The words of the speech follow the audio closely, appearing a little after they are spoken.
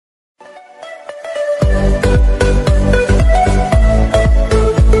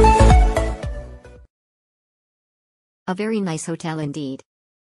A very nice hotel indeed.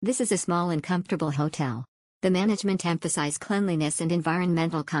 This is a small and comfortable hotel. The management emphasize cleanliness and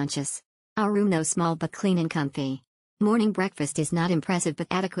environmental conscious. Our room though small but clean and comfy. Morning breakfast is not impressive but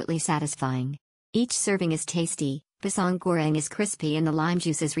adequately satisfying. Each serving is tasty, pisang goreng is crispy and the lime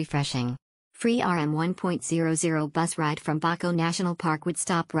juice is refreshing. Free RM 1.00 bus ride from Bako National Park would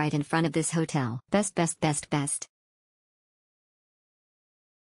stop right in front of this hotel. Best.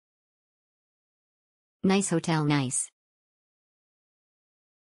 Nice hotel nice.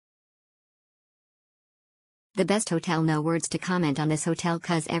 The best hotel, no words to comment on this hotel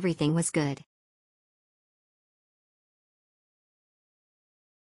cause everything was good.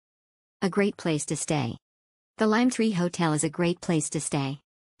 A great place to stay. The LimeTree Hotel is a great place to stay.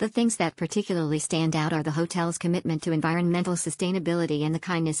 The things that particularly stand out are the hotel's commitment to environmental sustainability and the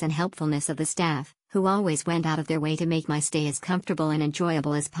kindness and helpfulness of the staff, who always went out of their way to make my stay as comfortable and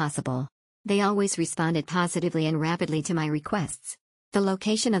enjoyable as possible. They always responded positively and rapidly to my requests. The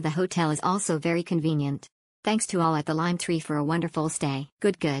location of the hotel is also very convenient. Thanks to all at the LimeTree for a wonderful stay.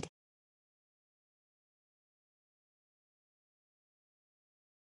 Good.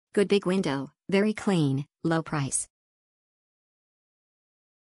 Good big window, very clean, low price.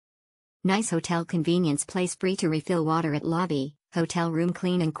 Nice hotel convenience place free to refill water at lobby, hotel room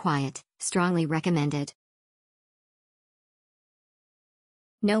clean and quiet, strongly recommended.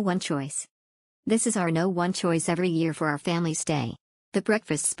 No one choice. This is our no one choice every year for our family stay. The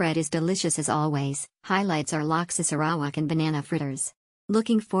breakfast spread is delicious as always, highlights are laksa Sarawak and banana fritters.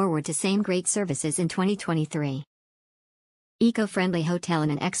 Looking forward to same great services in 2023. Eco-friendly hotel in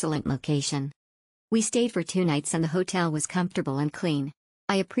an excellent location. We stayed for 2 nights and the hotel was comfortable and clean.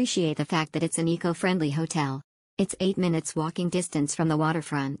 I appreciate the fact that it's an eco-friendly hotel. It's 8 minutes walking distance from the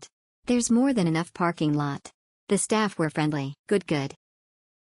waterfront. There's more than enough parking lot. The staff were friendly. Good.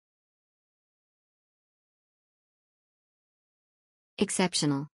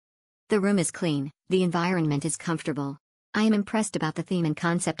 Exceptional. The room is clean, the environment is comfortable. I am impressed about the theme and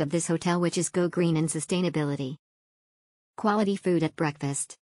concept of this hotel, which is Go Green and Sustainability. Quality food at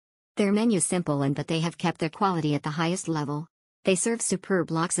breakfast. Their menu simple but they have kept their quality at the highest level. They serve superb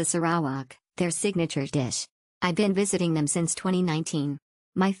laksa Sarawak, their signature dish. I've been visiting them since 2019.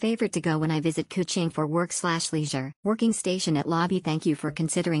 My favorite to go when I visit Kuching for work/leisure. Working station at lobby. Thank you for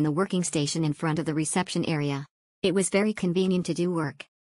considering the working station in front of the reception area. It was very convenient to do work.